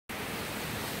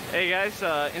Hey guys,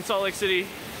 in Salt Lake City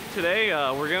today,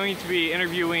 we're going to be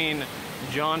interviewing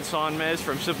John Sonmez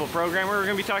from Simple Programmer. We're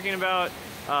going to be talking about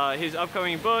his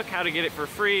upcoming book, how to get it for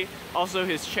free, also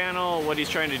his channel, what he's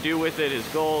trying to do with it, his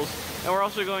goals, and we're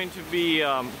also going to be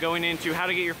going into how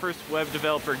to get your first web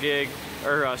developer gig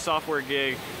or software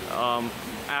gig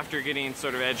after getting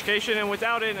sort of education and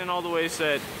without it, and all the ways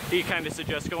that he kind of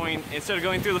suggests going, instead of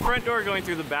going through the front door, going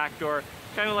through the back door,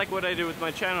 kind of like what I did with my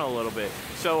channel a little bit.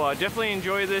 So definitely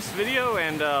enjoy this video,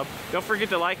 and don't forget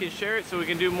to like and share it so we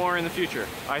can do more in the future.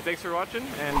 All right, thanks for watching,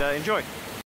 and enjoy.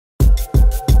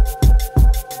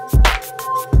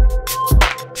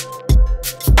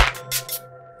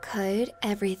 Code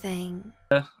everything.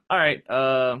 All right,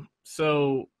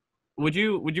 so would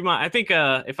you mind, I think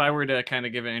if I were to kind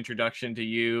of give an introduction to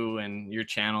you and your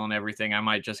channel and everything, I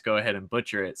might just go ahead and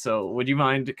butcher it. So would you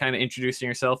mind kind of introducing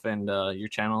yourself and your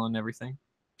channel and everything?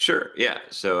 Sure. Yeah.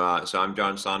 So I'm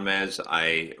John Sonmez.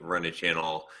 I run a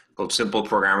channel called Simple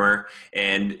Programmer,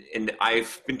 and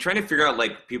I've been trying to figure out,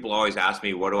 like, people always ask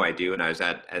me what do I do, and I was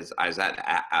at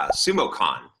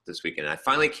SumoCon this weekend. And I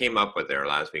finally came up with it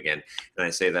last weekend, and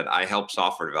I say that I help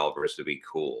software developers to be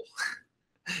cool.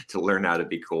 To learn how to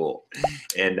be cool.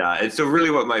 And so really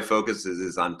what my focus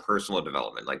is on personal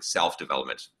development, like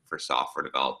self-development for software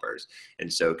developers.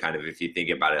 And so kind of if you think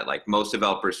about it, like most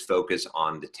developers focus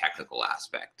on the technical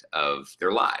aspect of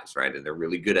their lives, right? And they're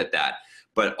really good at that.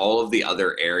 But all of the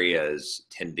other areas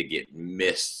tend to get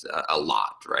missed a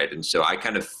lot, right? And so I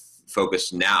kind of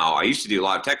focus now. I used to do a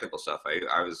lot of technical stuff.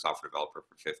 I was a software developer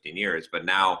for 15 years, but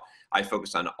now I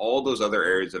focus on all those other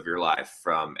areas of your life,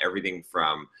 from everything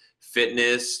from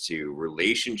fitness to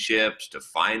relationships to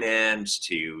finance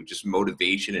to just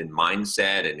motivation and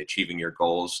mindset and achieving your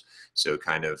goals. So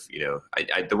kind of, you know,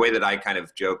 the way that I kind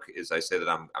of joke is I say that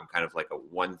I'm kind of like a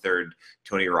 1/3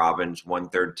 Tony Robbins,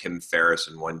 1/3 Tim Ferriss,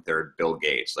 and 1/3 Bill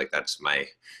Gates. Like that's my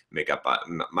makeup,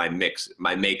 my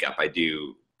makeup. I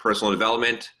do personal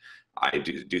development, I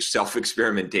do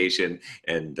self-experimentation,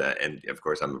 and of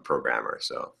course I'm a programmer.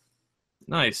 So.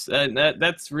 Nice.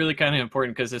 That's really kind of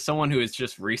important, because as someone who is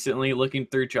just recently looking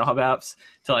through job apps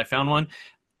till I found one,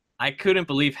 I couldn't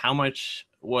believe how much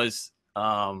was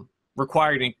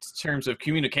required in terms of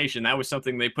communication. That was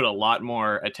something they put a lot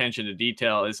more attention to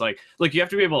detail. Is like, look, you have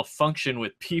to be able to function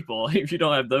with people. If you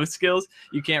don't have those skills,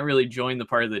 you can't really join the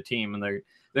part of the team. And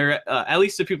they're at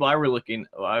least the people I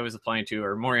was applying to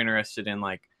are more interested in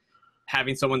like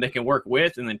having someone they can work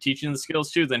with and then teaching the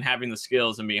skills to, than having the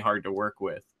skills and being hard to work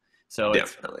with. So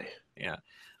definitely. Yeah.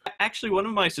 Actually, one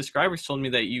of my subscribers told me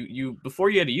that you before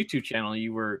you had a YouTube channel,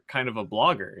 you were kind of a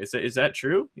blogger. Is that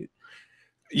true?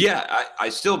 Yeah, I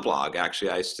still blog.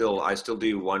 Actually, I still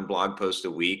do one blog post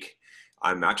a week.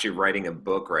 I'm actually writing a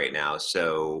book right now.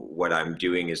 So what I'm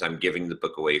doing is I'm giving the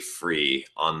book away free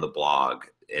on the blog.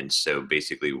 And so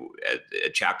basically a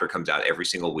chapter comes out every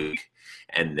single week.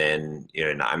 And then, you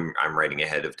know, and I'm writing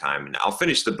ahead of time, and I'll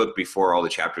finish the book before all the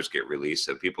chapters get released.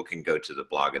 So people can go to the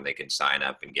blog and they can sign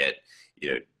up and get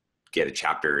a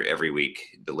chapter every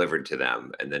week delivered to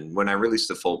them. And then when I release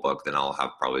the full book, then I'll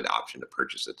have probably the option to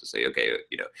purchase it, to say, okay,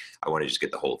 you know, I want to just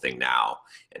get the whole thing now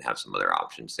and have some other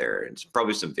options there, and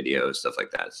probably some videos, stuff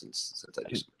like that, since I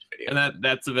do so much video. And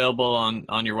that's available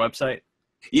on your website?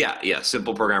 Yeah,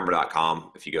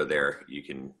 simpleprogrammer.com. If you go there, you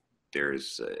can. I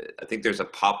think there's a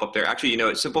pop-up there. Actually, you know,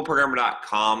 it's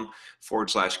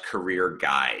simpleprogrammer.com/career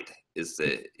guide is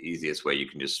the easiest way. You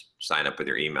can just sign up with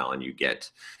your email, and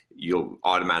you'll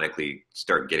automatically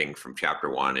start getting from chapter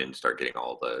 1 and start getting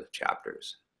all the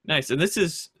chapters. Nice. And this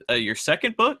is your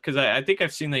second book? Because I think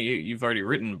I've seen that you've already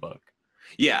written a book.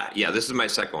 Yeah, this is my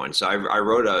second one. So I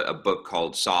wrote a book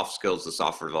called Soft Skills, the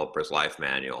Software Developer's Life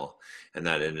Manual, and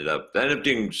that ended up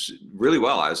doing really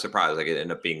well. I was surprised. Like, it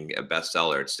ended up being a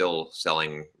bestseller. It's still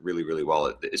selling really, really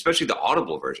well, especially the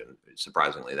Audible version.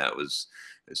 Surprisingly, that was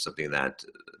something that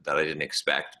I didn't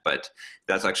expect, but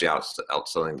that's actually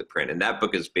outselling the print. And that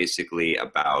book is basically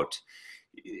about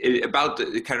all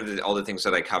the things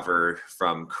that I cover,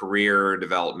 from career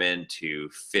development to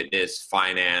fitness,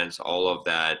 finance, all of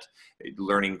that,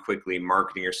 learning quickly,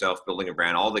 marketing yourself, building a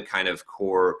brand, all the kind of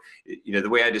core, you know, the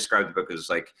way I describe the book is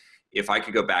like, if I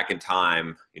could go back in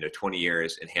time, 20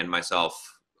 years and hand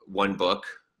myself one book,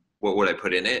 what would I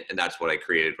put in it? And that's what I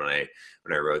created when I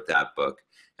wrote that book.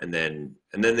 And then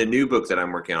the new book that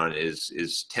I'm working on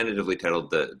is tentatively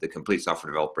titled the Complete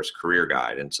Software Developer's Career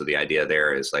Guide. And so the idea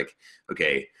there is like,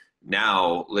 okay,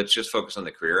 now let's just focus on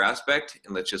the career aspect,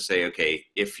 and let's just say, okay,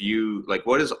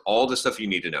 what is all the stuff you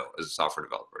need to know as a software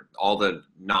developer, all the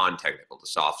non-technical, the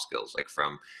soft skills, like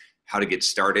from how to get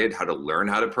started, how to learn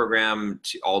how to program,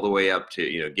 all the way up to,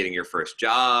 you know, getting your first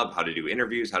job, how to do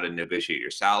interviews, how to negotiate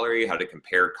your salary, how to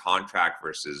compare contract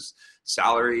versus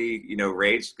salary, you know,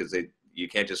 rates, because you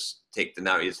can't just take the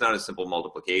now. It's not a simple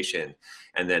multiplication.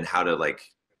 And then how to, like,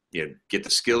 you know, get the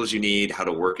skills you need, how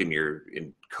to work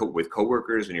with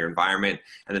coworkers in your environment,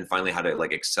 and then finally how to,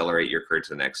 like, accelerate your career to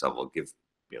the next level, give,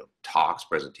 you know, talks,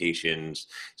 presentations,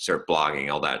 start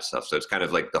blogging, all that stuff. So it's kind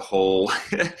of like the whole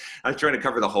I'm trying to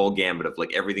cover the whole gambit of,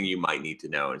 like, everything you might need to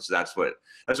know. And so that's what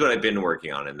I've been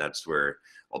working on, and that's where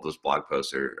all those blog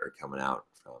posts are coming out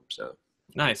from. So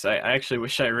Nice. I actually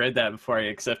wish I read that before I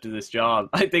accepted this job.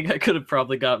 I think I could have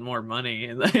probably got more money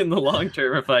in the long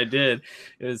term if I did.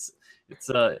 It's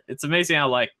amazing how,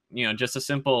 like, you know, just a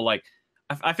simple, like,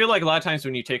 I feel like a lot of times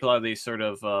when you take a lot of these sort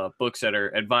of books that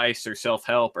are advice or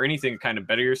self-help or anything to kind of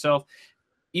better yourself,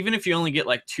 even if you only get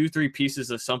like 2-3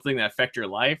 pieces of something that affect your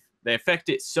life, they affect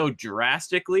it so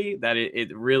drastically that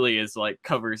it really is like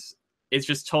covers. It's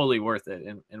just totally worth it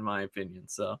in my opinion.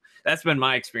 So that's been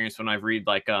my experience when I've read,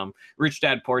 like, Rich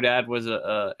Dad Poor Dad was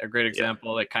a great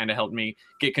example that kind of helped me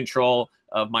get control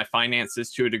of my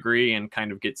finances to a degree and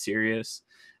kind of get serious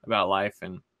about life.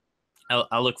 And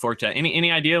I'll look forward to that.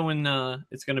 Any idea when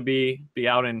it's going to be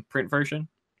out in print version?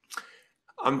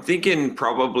 I'm thinking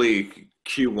probably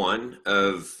Q1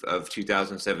 of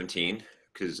 2017,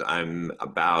 because I'm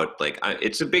about, like,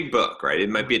 it's a big book, right? It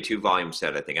might be a 2-volume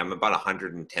set. I think I'm about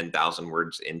 110,000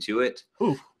 words into it.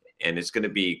 Ooh. And it's going to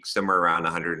be somewhere around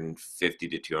 150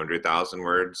 to 200,000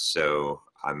 words. So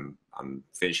I'm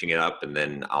finishing it up, and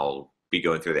then I'll be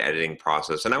going through the editing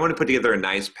process. And I want to put together a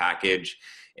nice package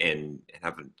and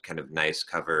have a kind of nice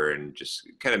cover, and just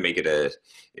kind of make it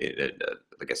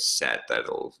like a set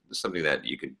something that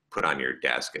you could put on your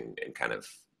desk and kind of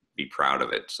be proud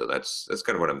of it. So that's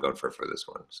kind of what I'm going for this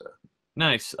one. So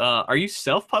Nice. Are you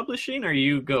self-publishing, or are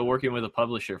you working with a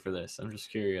publisher for this? I'm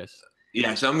just curious.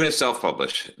 yeah, so I'm going to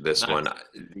self-publish this one.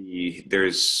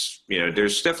 There's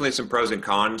definitely some pros and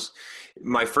cons.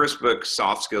 My first book,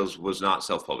 Soft Skills, was not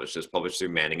self-published. It was published through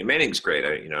Manning, and Manning's great.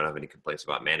 I don't have any complaints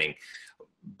about Manning.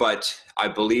 But I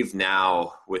believe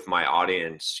now with my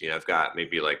audience, you know, I've got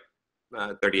maybe like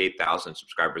 38,000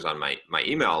 subscribers on my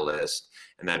email list,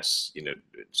 and that's, you know,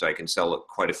 so I can sell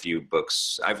quite a few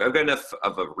books. I've got enough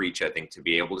of a reach, I think, to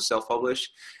be able to self-publish.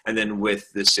 And then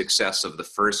with the success of the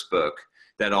first book,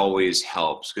 that always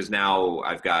helps, because now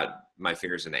I've got my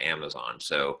fingers into Amazon.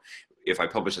 So if I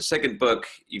publish a second book,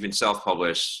 even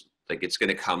self-publish, like, it's going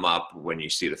to come up when you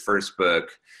see the first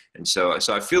book. And so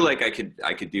I feel like I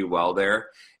could do well there.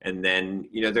 And then,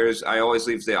 you know, I always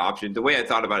leave the option. The way I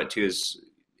thought about it too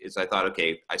is I thought,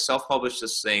 okay, I self-publish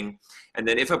this thing, and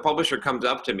then if a publisher comes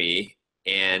up to me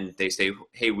and they say,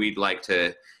 hey, we'd like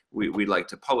to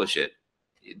publish it,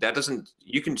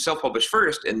 you can self-publish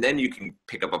first, and then you can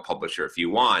pick up a publisher if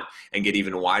you want and get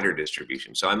even wider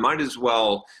distribution. So I might as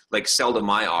well, like, sell to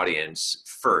my audience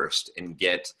first and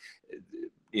get,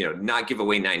 you know, not give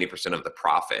away 90% of the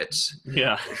profits.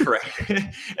 Yeah.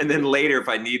 Right. And then later, if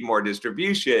I need more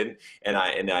distribution and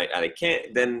I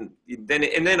can't,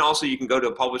 then also you can go to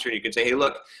a publisher and you can say, hey,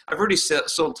 look, I've already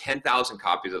sold 10,000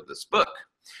 copies of this book,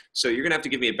 so you're going to have to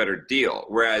give me a better deal.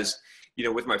 Whereas, you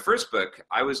know, with my first book,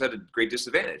 I was at a great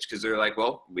disadvantage, because they're like,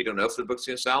 well, we don't know if the book's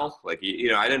going to sell. Like, you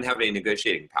know, I didn't have any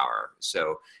negotiating power.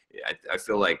 So I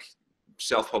feel like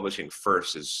self-publishing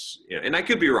first is, you know, and I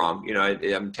could be wrong, you know,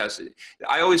 I'm tested.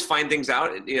 I always find things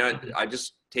out, you know, I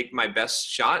just take my best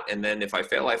shot, and then if I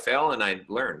fail, I fail, and I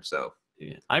learn. So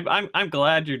yeah, I'm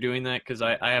glad you're doing that, because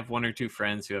I have 1 or 2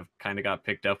 friends who have kind of got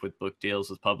picked up with book deals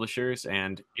with publishers,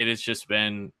 and it has just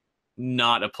been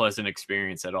not a pleasant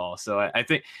experience at all. So I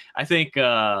think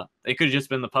it could have just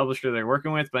been the publisher they're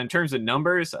working with. But in terms of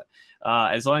numbers,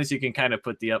 as long as you can kind of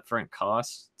put the upfront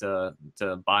cost to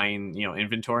buying, you know,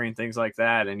 inventory and things like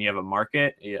that, and you have a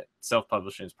market, yeah,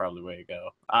 self-publishing is probably the way to go.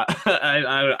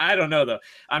 I don't know though.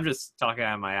 I'm just talking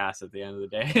out of my ass at the end of the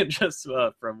day, just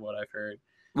from what I've heard.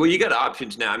 Well, you got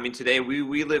options now. I mean, today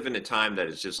we live in a time that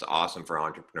is just awesome for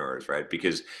entrepreneurs, right?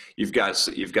 Because you've got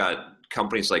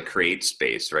companies like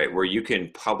CreateSpace, right, where you can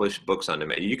publish books on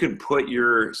demand. You can put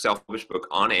your self-published book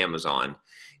on Amazon,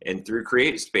 and through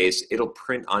CreateSpace, it'll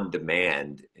print on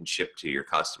demand and ship to your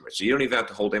customers. So you don't even have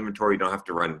to hold inventory. You don't have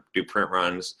to do print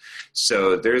runs.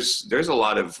 So there's a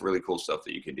lot of really cool stuff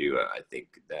that you can do. I think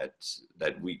that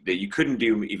you couldn't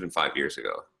do even 5 years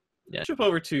ago. Yeah, jump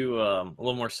over to a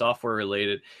little more software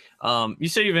related. You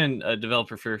said you've been a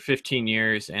developer for 15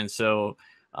 years, and so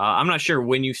I'm not sure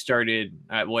when you started,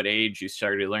 at what age you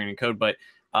started learning code, but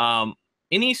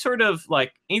any sort of,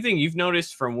 like, anything you've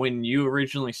noticed from when you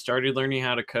originally started learning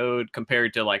how to code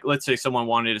compared to, like, let's say someone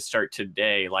wanted to start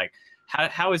today, like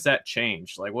how has that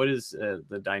changed? Like, what is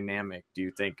the dynamic, do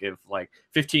you think, of like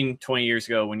 15, 20 years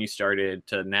ago when you started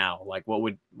to now? Like, what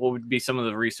would be some of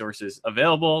the resources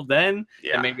available then that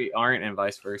Yeah. maybe aren't, and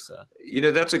vice versa?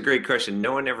 That's a great question.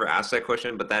 No one ever asked that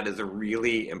question, but that is a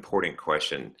really important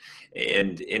question.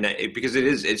 Because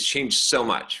it's changed so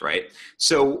much, right?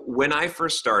 So when I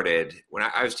first started, when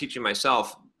I was teaching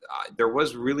myself, there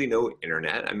was really no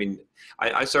internet. I mean,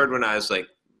 I started when I was like,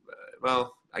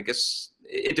 well, I guess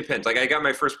it depends. Like I got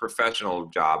my first professional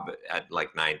job at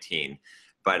like 19,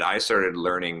 but I started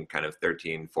learning kind of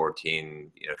 13,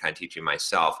 14, kind of teaching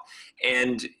myself.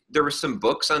 And there were some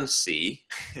books on C,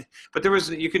 but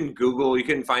you can Google, you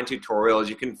can find tutorials,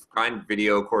 you can find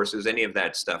video courses, any of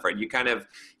that stuff, right? You kind of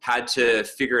had to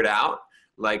figure it out.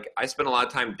 Like I spent a lot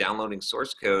of time downloading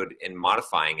source code and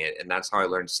modifying it, and that's how I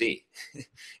learned C.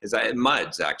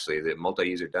 MUDs, actually, the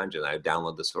multi-user dungeon. I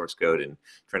download the source code and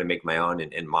try to make my own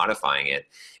and modifying it.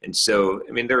 And so,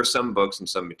 I mean, there were some books and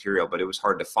some material, but it was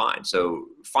hard to find. So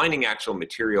finding actual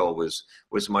material was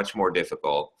much more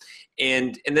difficult.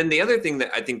 And then the other thing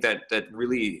that I think that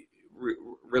really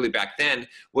back then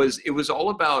was it was all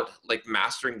about like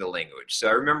mastering the language. So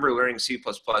I remember learning C++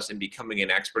 and becoming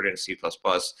an expert in C++,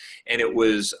 and it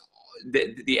was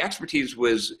the expertise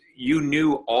was you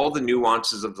knew all the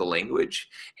nuances of the language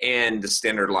and the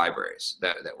standard libraries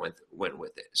that went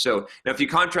with it. So now if you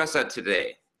contrast that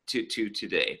today to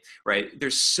today, right?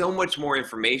 There's so much more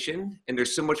information and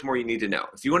there's so much more you need to know.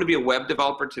 If you want to be a web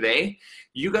developer today,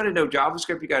 you got to know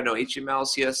JavaScript, you got to know HTML,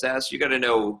 CSS, you got to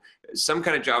know some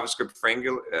kind of JavaScript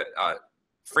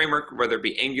framework, whether it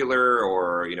be Angular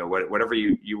or whatever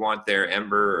you want there,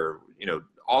 Ember, or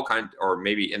all kind, or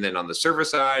maybe, and then on the server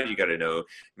side, you got to know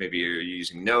maybe you're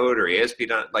using Node or ASP.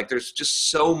 Like there's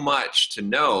just so much to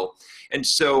know, and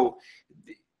so.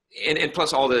 And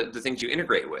plus all the things you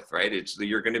integrate with, right?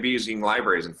 You're going to be using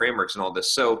libraries and frameworks and all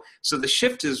this. So the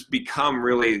shift has become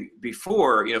really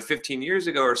before, 15 years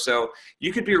ago or so,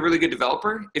 you could be a really good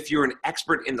developer if you're an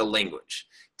expert in the language.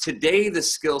 Today, the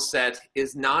skill set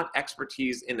is not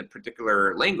expertise in a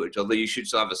particular language, although you should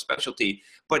still have a specialty,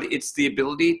 but it's the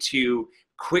ability to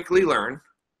quickly learn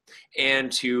and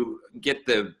to get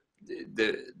the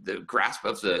grasp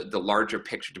of the larger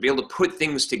picture, to be able to put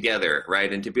things together,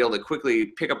 right? And to be able to quickly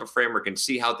pick up a framework and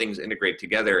see how things integrate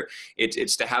together.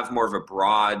 It's to have more of a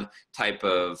broad type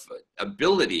of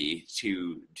ability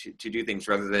to do things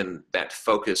rather than that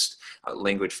focused,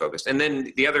 language focused. And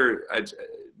then the other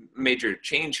major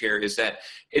change here is that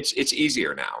it's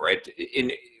easier now, right?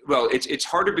 It's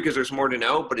harder because there's more to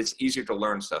know, but it's easier to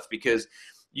learn stuff because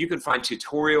you can find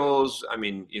tutorials. I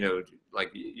mean, like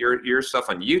your stuff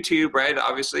on YouTube, right?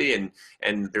 Obviously, and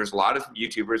there's a lot of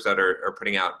YouTubers that are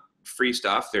putting out free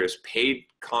stuff. There's paid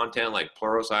content like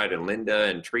Pluralsight and Lynda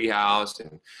and Treehouse,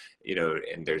 and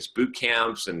and there's boot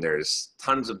camps, and there's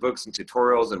tons of books and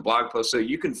tutorials and blog posts. So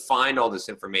you can find all this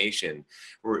information.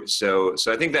 So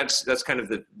I think that's kind of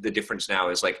the difference now.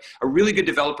 Is like a really good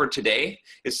developer today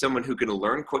is someone who can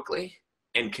learn quickly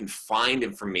and can find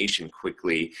information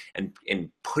quickly and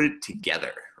put it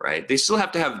together, right? They still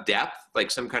have to have depth,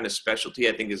 like some kind of specialty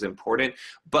I think is important,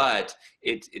 but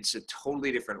it's a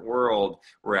totally different world.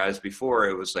 Whereas before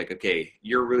it was like, okay,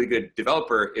 you're a really good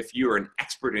developer if you're an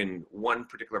expert in one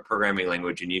particular programming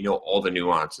language and you know all the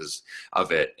nuances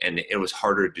of it. And it was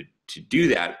harder to do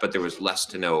that, but there was less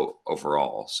to know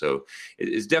overall. So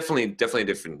it's definitely a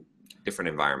different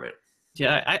environment.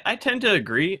 Yeah, I tend to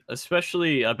agree,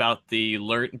 especially about the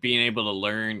being able to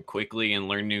learn quickly and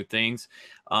learn new things.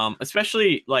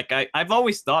 Especially like I've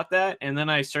always thought that, and then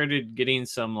I started getting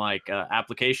some like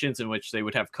applications in which they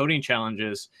would have coding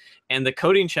challenges, and the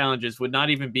coding challenges would not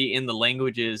even be in the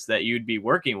languages that you'd be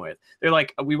working with. They're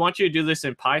like, we want you to do this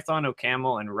in Python,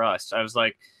 OCaml, and Rust. I was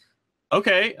like,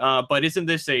 okay, but isn't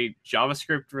this a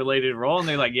JavaScript related role? And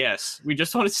they're like, yes, we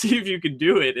just want to see if you can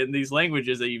do it in these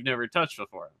languages that you've never touched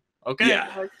before. Okay.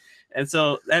 Yeah. And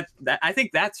so that I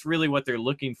think that's really what they're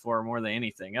looking for more than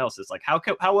anything else. Is like, how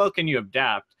well can you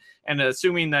adapt? And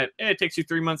assuming that it takes you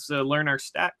 3 months to learn our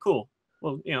stack, cool.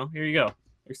 Well, here you go.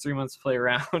 There's 3 months to play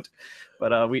around.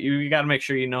 But you got to make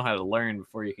sure you know how to learn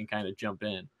before you can kind of jump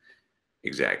in.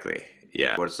 Exactly.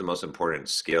 Yeah. What's the most important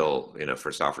skill, for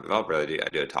a software developer? I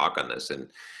do a talk on this, and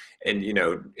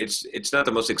it's not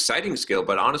the most exciting skill,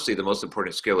 but honestly, the most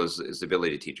important skill is the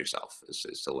ability to teach yourself,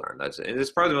 is to learn. And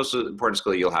it's probably the most important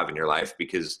skill you'll have in your life,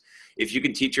 because if you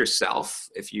can teach yourself,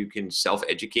 if you can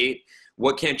self-educate,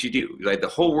 what can't you do? Like the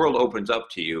whole world opens up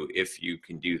to you if you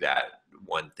can do that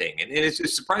one thing. And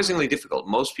it's surprisingly difficult.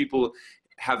 Most people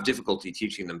have difficulty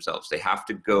teaching themselves. They have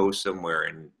to go somewhere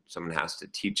and someone has to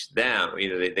teach them.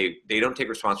 They don't take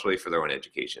responsibility for their own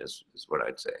education is what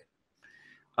I'd say.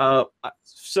 I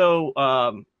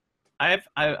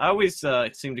always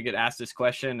seem to get asked this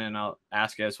question, and I'll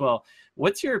ask it as well.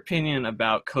 What's your opinion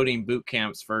about coding boot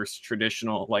camps versus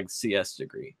traditional like CS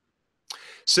degree?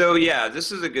 So yeah,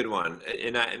 this is a good one,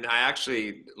 and I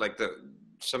actually like the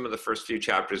some of the first few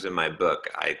chapters in my book.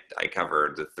 I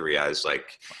cover the three I's.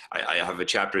 Like I have a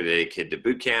chapter dedicated to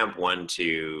boot camp, one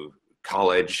to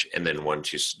college, and then one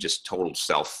to just total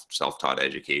self-taught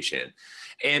education.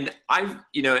 And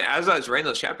as I was writing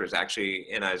those chapters, actually,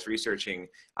 and I was researching,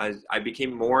 I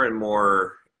became more and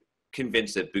more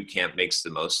convinced that boot camp makes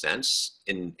the most sense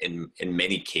in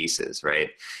many cases, right?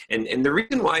 And the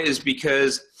reason why is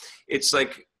because it's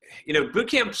like, boot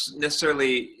camps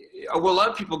necessarily, well, a lot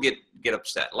of people get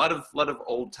upset. A lot of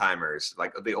old timers,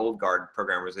 like the old guard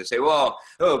programmers, they say, well,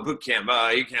 oh, boot camp,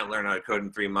 you can't learn how to code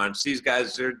in 3 months. These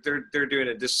guys, they're doing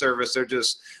a disservice. They're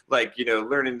just like,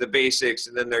 learning the basics,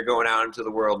 and then they're going out into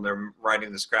the world and they're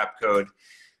writing the scrap code.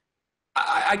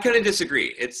 I kind of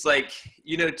disagree. It's like,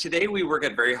 today we work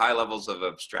at very high levels of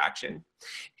abstraction,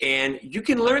 and you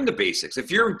can learn the basics.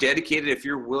 If you're dedicated, if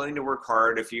you're willing to work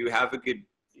hard, if you have a good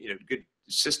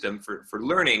system for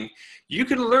learning, you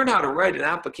can learn how to write an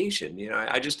application.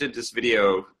 I just did this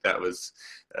video that was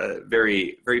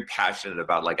very, very passionate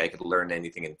about, like, I could learn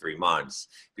anything in 3 months,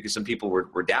 because some people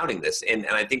were doubting this. And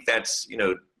I think that's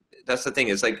the thing,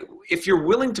 is like, if you're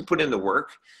willing to put in the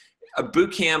work, a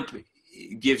boot camp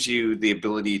gives you the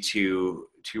ability to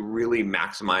really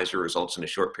maximize your results in a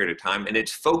short period of time. And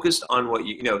it's focused on what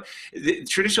the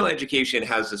traditional education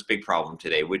has this big problem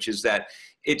today, which is that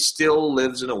it still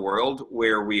lives in a world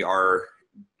where we're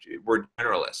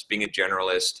generalists. Being a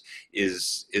generalist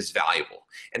is valuable.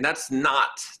 And that's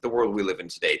not the world we live in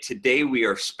today. Today, we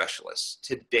are specialists.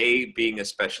 Today, being a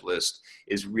specialist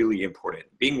is really important.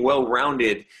 Being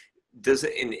well-rounded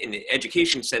doesn't, in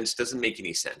education sense, doesn't make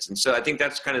any sense. And so I think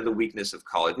that's kind of the weakness of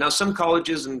college. Now, some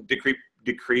colleges and degree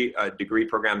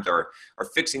programs are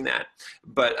fixing that,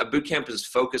 but a boot camp is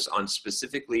focused on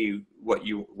specifically what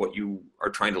you are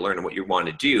trying to learn and what you want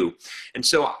to do. And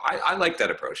so I like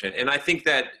that approach. And I think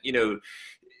that,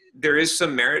 there is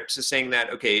some merit to saying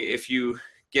that, okay, if you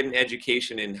get an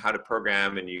education in how to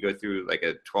program and you go through like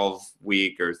a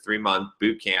 12-week or 3-month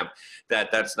boot camp,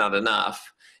 that's not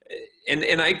enough.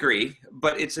 And I agree,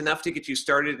 but it's enough to get you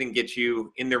started and get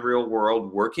you in the real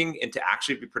world working, and to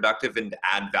actually be productive and to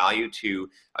add value to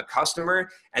a customer.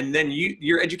 And then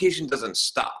your education doesn't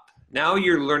stop. Now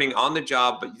you're learning on the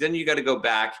job, but then you got to go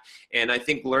back. And I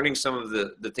think learning some of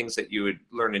the things that you would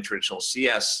learn in traditional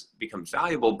CS becomes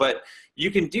valuable, but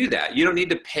you can do that. You don't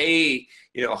need to pay,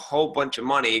 a whole bunch of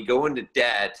money, go into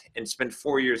debt, and spend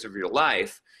 4 years of your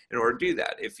life in order to do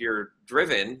that. If you're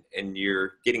driven and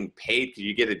you're getting paid because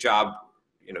you get a job,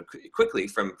 quickly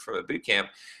from a boot camp,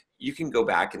 you can go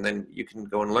back and then you can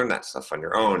go and learn that stuff on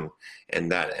your own. And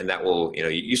that will,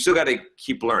 you still got to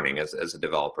keep learning as a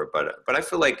developer. But I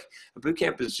feel like a boot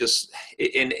camp is just,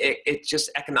 it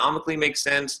just economically makes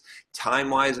sense.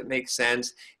 Time-wise, it makes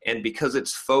sense. And because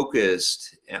it's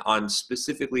focused on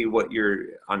specifically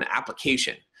on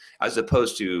application, as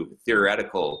opposed to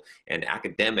theoretical and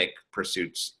academic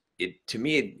pursuits, to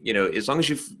me, as long as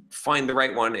you find the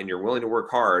right one and you're willing to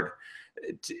work hard,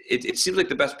 it seems like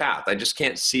the best path. I just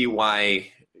can't see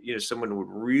why, someone would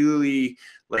really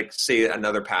like say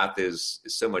another path is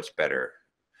so much better.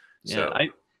 Yeah, so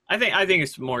I think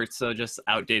it's more so just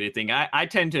outdated thing. I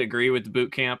tend to agree with the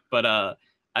boot camp, but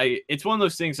it's one of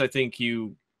those things I think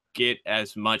you get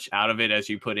as much out of it as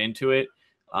you put into it.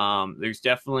 There's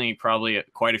definitely probably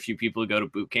quite a few people who go to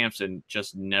boot camps and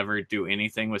just never do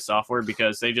anything with software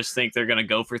because they just think they're going to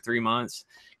go for 3 months,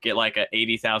 get like a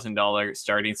 $80,000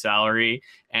 starting salary,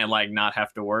 and like not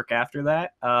have to work after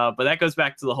that. But that goes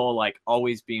back to the whole like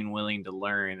always being willing to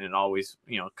learn and always,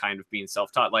 kind of being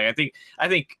self-taught. Like I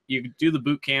think you do the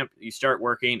boot camp, you start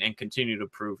working and continue to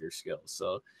prove your skills.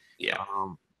 So yeah.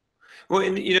 Well,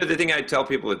 and the thing I tell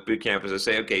people with boot camp is I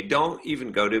say, okay, don't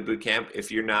even go to boot camp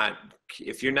if you're not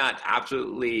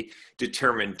absolutely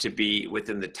determined to be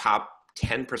within the top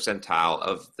 10 percentile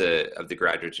of the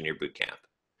graduates in your boot camp.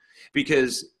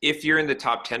 Because if you're in the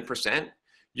top 10%,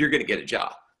 you're going to get a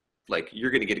job. Like, you're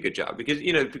going to get a good job because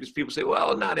people say,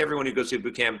 well, not everyone who goes to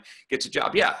boot camp gets a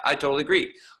job. Yeah, I totally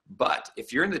agree. But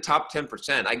if you're in the top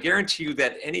 10%, I guarantee you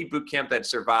that any boot camp that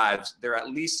survives, they're at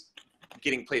least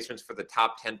getting placements for the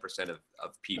top 10%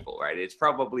 of people, right? It's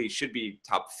probably should be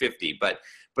top 50, but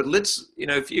let's,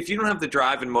 if you don't have the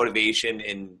drive and motivation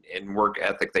and work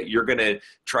ethic that you're going to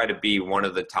try to be one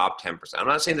of the top 10%. I'm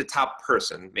not saying the top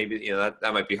person, maybe,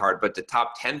 that might be hard, but the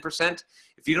top 10%,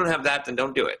 if you don't have that, then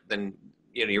don't do it. Then,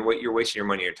 you're wasting your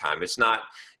money, your time. It's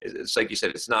like you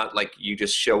said, it's not like you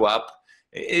just show up,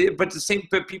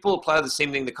 But people apply the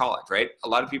same thing to college, right? A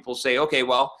lot of people say, okay,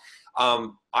 well,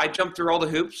 I jumped through all the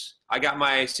hoops. I got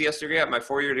my CS degree, I got my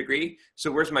 4-year degree.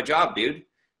 So where's my job, dude?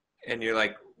 And you're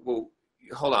like, well,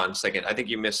 hold on a second. I think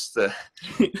you missed the,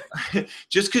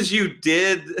 just because you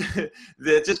did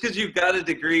just because you've got a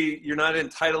degree, you're not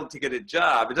entitled to get a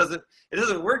job. It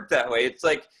doesn't work that way. It's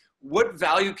like, what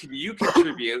value can you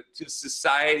contribute to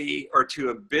society or to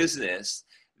a business?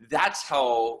 That's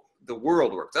how the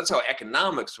world works. That's how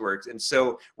economics works. And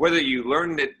so whether you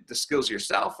learned the skills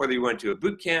yourself, whether you went to a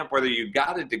boot camp, whether you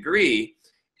got a degree,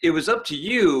 it was up to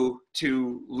you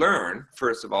to learn,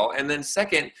 first of all, and then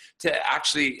second, to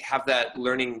actually have that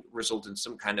learning result in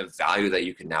some kind of value that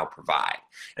you can now provide.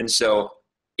 And so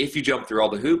if you jump through all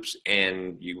the hoops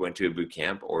and you went to a boot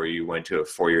camp or you went to a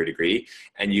 4-year degree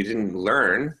and you didn't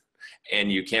learn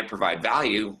and you can't provide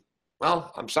value,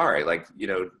 well, I'm sorry, like,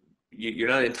 you're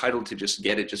not entitled to just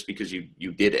get it just because you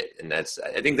did it. And I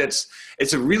think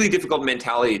it's a really difficult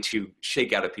mentality to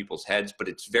shake out of people's heads, but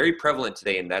it's very prevalent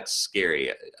today, and that's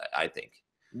scary, I think.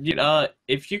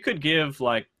 If you could give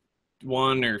like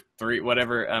 1 or 3,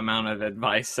 whatever amount of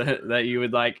advice that you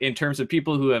would like in terms of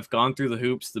people who have gone through the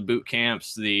hoops, the boot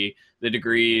camps, the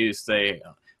degrees,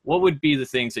 what would be the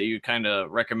things that you kind of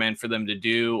recommend for them to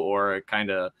do or kind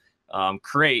of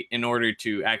create in order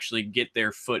to actually get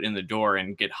their foot in the door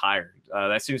and get hired?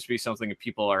 That seems to be something that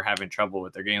people are having trouble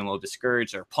with. They're getting a little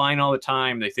discouraged. They're applying all the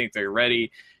time. They think they're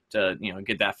ready to,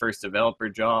 get that first developer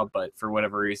job, but for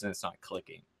whatever reason, it's not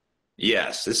clicking.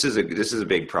 Yes, this is a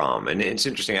big problem. And it's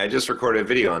interesting. I just recorded a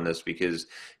video on this because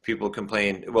people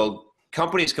complain,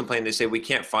 companies complain, they say we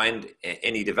can't find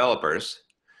any developers.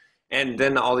 And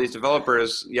then all these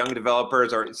developers, young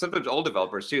developers, or sometimes old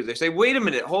developers too, they say, wait a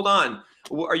minute, hold on.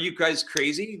 Are you guys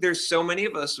crazy? There's so many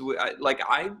of us.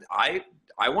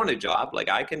 I want a job. Like,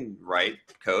 I can write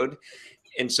code.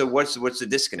 And so what's the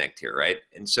disconnect here, right?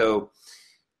 And so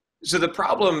the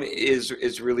problem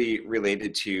is really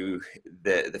related to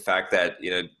the fact that,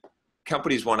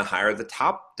 companies want to hire the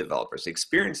top developers,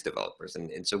 experienced developers.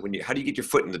 And so how do you get your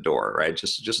foot in the door, right?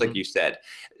 Just like you said.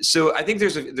 So I think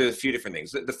there's a few different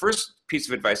things. The first piece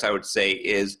of advice I would say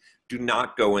is do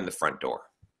not go in the front door.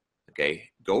 Okay.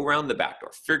 Go around the back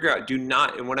door, figure out,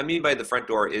 and what I mean by the front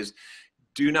door is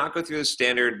do not go through the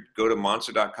standard, go to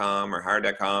monster.com or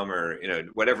hire.com or,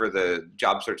 whatever the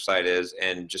job search site is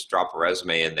and just drop a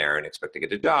resume in there and expect to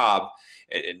get a job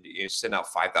and send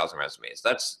out 5,000 resumes.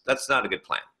 That's not a good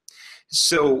plan.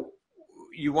 So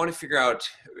you want to figure out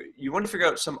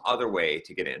some other way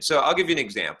to get in. So I'll give you an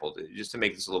example just to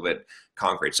make this a little bit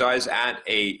concrete. So I was at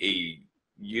a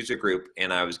user group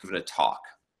and I was given a talk,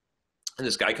 and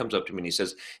this guy comes up to me and he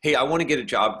says, hey, I want to get a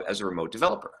job as a remote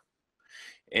developer.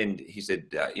 And he said,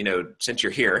 since you're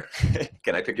here,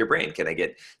 can I pick your brain? Can I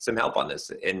get some help on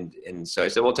this? And so I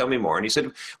said, well, tell me more. And he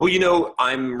said, well,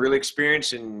 I'm really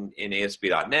experienced in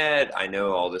ASP.NET. I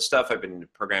know all this stuff. I've been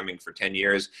programming for 10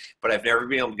 years, but I've never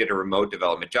been able to get a remote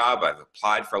development job. I've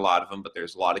applied for a lot of them, but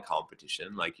there's a lot of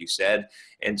competition, like you said.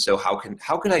 And so how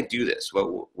can I do this?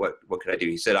 What could I do?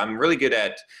 He said, I'm really good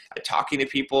at talking to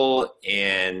people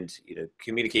and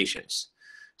communications.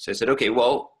 So I said, okay,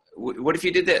 well, what if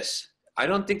you did this? I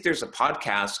don't think there's a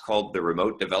podcast called the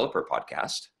Remote Developer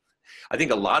Podcast. I think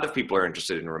a lot of people are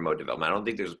interested in remote development. I don't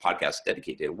think there's a podcast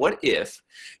dedicated. What if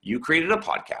you created a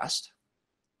podcast,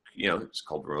 it's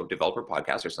called Remote Developer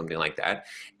Podcast or something like that,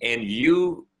 and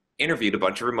you interviewed a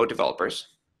bunch of remote developers,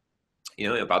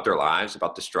 about their lives,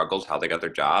 about the struggles, how they got their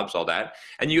jobs, all that,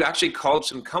 and you actually called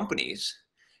some companies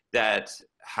that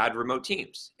had remote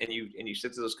teams, and you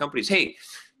said to those companies, hey,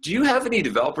 do you have any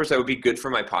developers that would be good for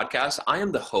my podcast? I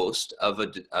am the host of a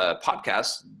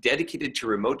podcast dedicated to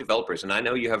remote developers, and I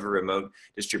know you have a remote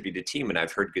distributed team, and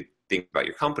I've heard good things about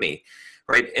your company,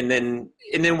 right? And then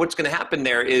what's going to happen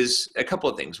there is a couple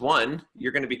of things. One,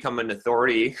 you're going to become an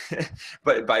authority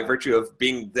by virtue of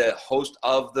being the host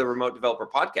of the Remote Developer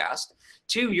Podcast.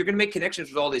 Two, you're going to make connections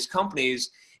with all these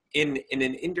companies in an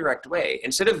indirect way.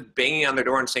 Instead of banging on their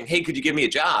door and saying, hey, could you give me a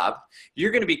job? You're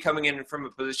going to be coming in from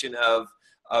a position of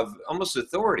almost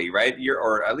authority, right?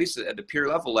 Or at least at the peer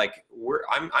level, like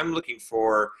I'm looking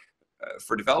for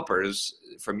developers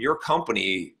from your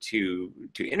company to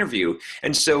interview.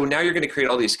 And so now you're going to create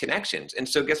all these connections. And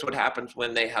so guess what happens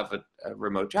when they have a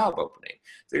remote job opening?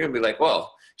 They're going to be like,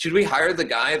 well, should we hire the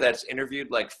guy that's interviewed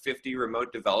like 50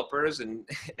 remote developers and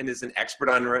is an expert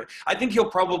on, I think he'll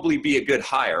probably be a good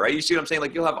hire, right? You see what I'm saying?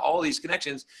 Like, you'll have all these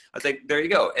connections. I think there you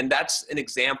go. And that's an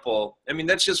example. I mean,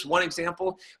 that's just one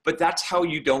example, but that's how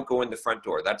you don't go in the front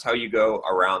door. That's how you go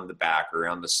around the back or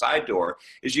around the side door,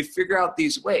 is you figure out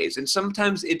these ways. And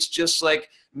sometimes it's just like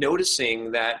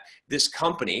noticing that this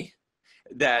company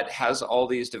that has all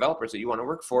these developers that you want to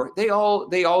work for, they all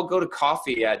go to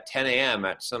coffee at 10 a.m.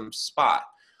 at some spot.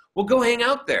 Well, go hang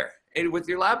out there with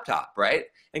your laptop, right?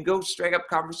 And go strike up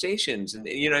conversations. And,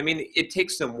 you know, I mean, it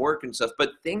takes some work and stuff,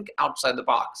 but think outside the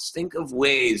box. Think of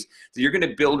ways that you're going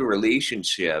to build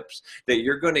relationships, that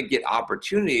you're going to get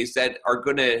opportunities that are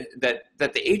going to, that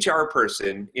the HR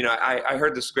person, you know, I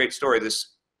heard this great story.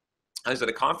 I was at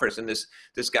a conference, and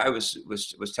this guy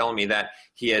was telling me that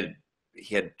he had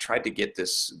tried to get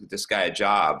this guy a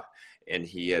job, and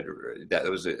that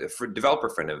was a developer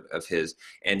friend of his,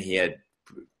 and he had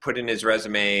put in his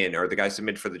resume, or the guy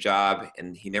submitted for the job,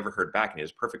 and he never heard back, and it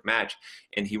was a perfect match.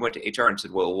 And he went to HR and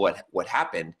said, well, what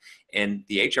happened? And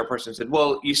the HR person said,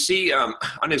 well, you see, on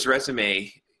his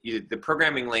resume, the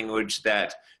programming language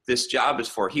that this job is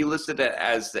for, he listed it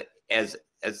as the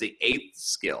 8th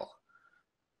skill.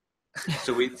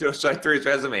 So I threw his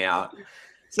resume out.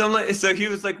 So he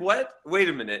was like, what? Wait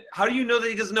a minute. How do you know that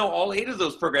he doesn't know all 8 of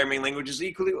those programming languages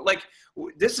equally? Like,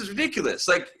 this is ridiculous.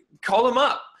 Like, call him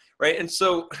up. Right. And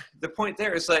so the point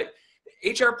there is, like,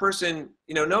 HR person,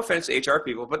 you know, no offense to HR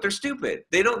people, but they're stupid.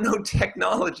 They don't know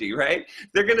technology, right?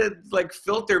 They're going to, like,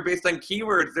 filter based on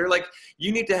keywords. They're like,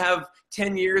 you need to have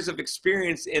 10 years of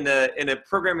experience in a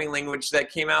programming language that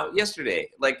came out yesterday.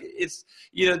 Like, it's,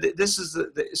 you know, this is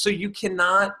so you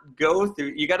cannot go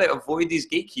through, you got to avoid these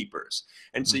gatekeepers.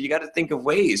 And so you got to think of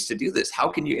ways to do this. How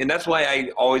can you, and that's why I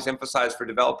always emphasize for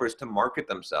developers to market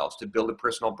themselves, to build a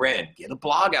personal brand, get a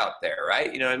blog out there,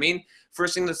 right? You know what I mean?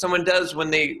 First thing that someone does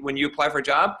when you apply for a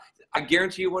job, I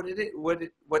guarantee you what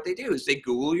they do is they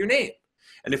Google your name.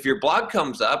 And if your blog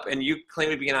comes up and you claim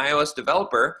to be an iOS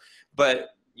developer,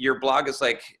 but your blog is,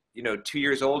 like, you know, 2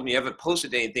 years old and you haven't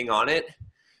posted anything on it,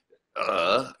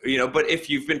 you know, but if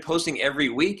you've been posting every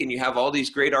week and you have all these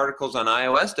great articles on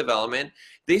iOS development,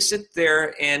 they sit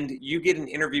there and you get an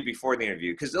interview before the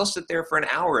interview, because they'll sit there for an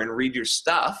hour and read your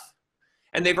stuff.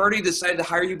 And they've already decided to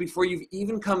hire you before you've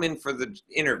even come in for the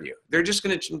interview. They're just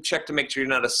going to check to make sure you're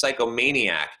not a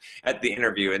psychomaniac at the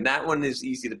interview. And that one is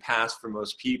easy to pass for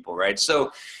most people, right?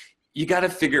 So you got to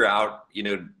figure out, you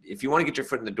know, if you want to get your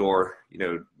foot in the door, you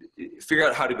know, figure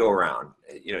out how to go around,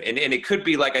 you know, and it could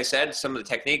be, like I said, some of the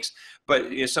techniques,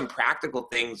 but, you know, some practical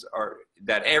things are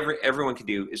that everyone can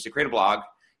do is to create a blog,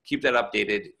 keep that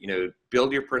updated, you know,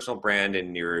 build your personal brand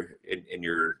and your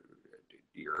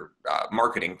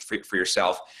marketing for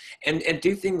yourself, and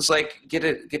do things like get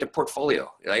a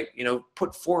portfolio, like, you know,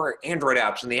 put 4 Android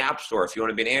apps in the App Store if you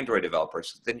want to be an Android developer.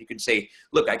 So then you can say,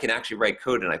 look, I can actually write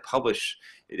code and I publish,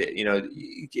 you know,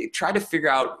 try to figure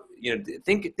out, you know,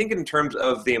 think in terms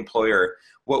of the employer.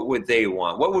 What would they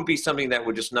want? What would be something that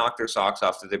would just knock their socks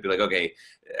off, that they'd be like, okay,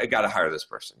 I got to hire this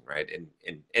person, right?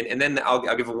 And then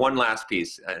I'll give one last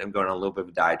piece. I'm going on a little bit of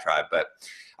a diatribe, but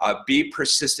be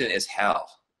persistent as hell.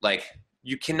 Like,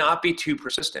 you cannot be too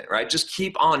persistent, right? Just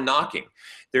keep on knocking.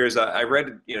 I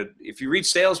read, you know, if you read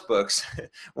sales books,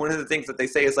 one of the things that they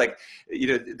say is, like, you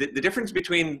know, the difference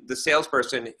between the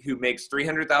salesperson who makes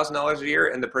 $300,000 a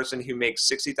year and the person who makes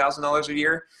 $60,000 a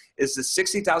year is the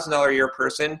 $60,000 a year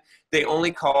person, they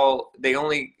only call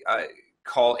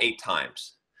 8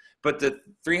 times. But the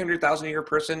 $300,000 a year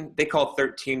person, they call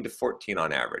 13 to 14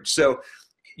 on average. So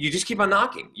you just keep on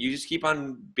knocking. You just keep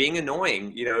on being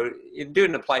annoying, you know, you do it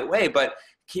in a polite way, but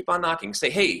keep on knocking. Say,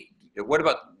 hey, what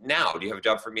about now? Do you have a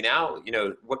job for me now? You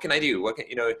know, what can I do? What can,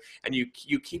 you know, and you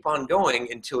keep on going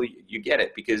until you get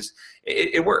it, because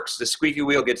it works. The squeaky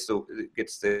wheel gets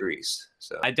the grease.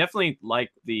 So I definitely like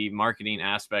the marketing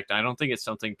aspect. I don't think it's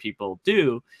something people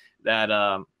do that,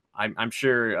 I'm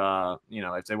sure, you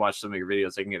know, if they watch some of your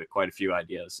videos, they can get quite a few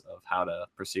ideas of how to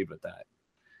proceed with that.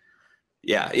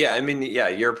 Yeah. I mean, yeah,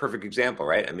 you're a perfect example,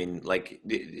 right? I mean, like,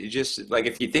 just like,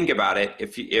 if you think about it,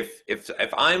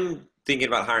 if I'm thinking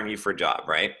about hiring you for a job,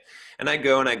 right? And I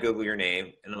go and I Google your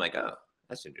name and I'm like, oh,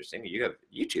 that's interesting. You have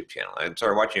a YouTube channel. I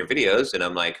started watching your videos and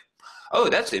I'm like, oh,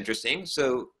 that's interesting.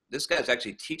 So this guy's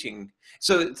actually teaching.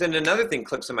 So then another thing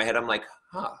clicks in my head. I'm like,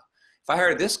 if I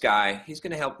hire this guy, he's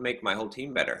going to help make my whole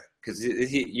team better, because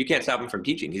you can't stop him from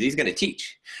teaching, because he's going to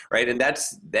teach, right? And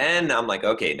then I'm like,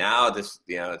 okay, now this,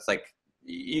 you know, it's like,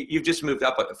 you've just moved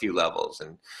up a few levels,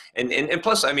 and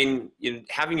plus, I mean, you know,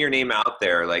 having your name out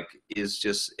there, like, is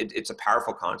just it's a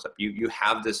powerful concept. You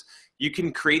have this, you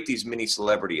can create these mini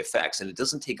celebrity effects, and it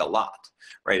doesn't take a lot,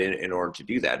 right? In order to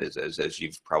do that, as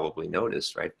you've probably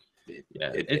noticed, right?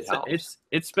 It helps.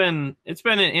 It's been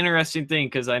an interesting thing,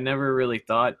 because I never really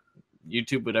thought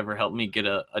YouTube would ever help me get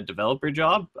a developer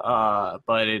job,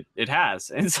 but it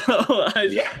has, and so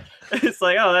it's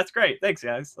like, oh, that's great, thanks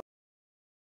guys.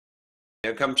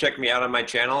 come check me out on my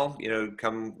channel.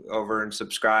 Come over and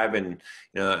subscribe. And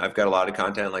I've got a lot of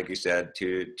content, like you said,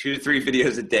 two to three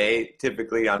videos a day,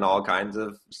 typically on all kinds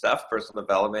of stuff, personal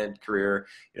development, career,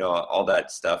 all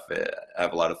that stuff. I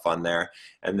have a lot of fun there.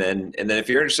 And then if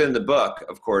you're interested in the book,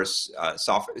 of course,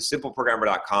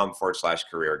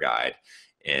 simpleprogrammer.com/career guide,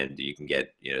 and you can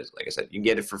get, like I said, you can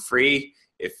get it for free.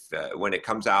 If when it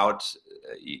comes out,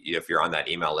 if you're on that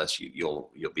email list,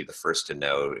 you'll be the first to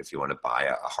know if you want to buy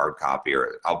a hard copy,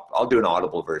 or I'll do an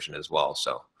Audible version as well.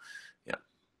 So, yeah.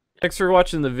 Thanks for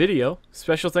watching the video.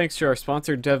 Special thanks to our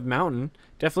sponsor, Dev Mountain.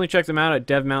 Definitely check them out at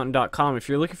devmountain.com. If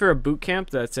you're looking for a boot camp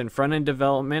that's in front-end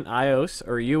development, iOS,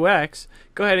 or UX,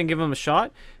 go ahead and give them a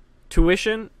shot.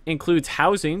 Tuition includes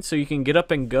housing, so you can get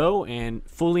up and go and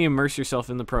fully immerse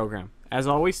yourself in the program. As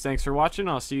always, thanks for watching.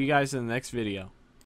 I'll see you guys in the next video.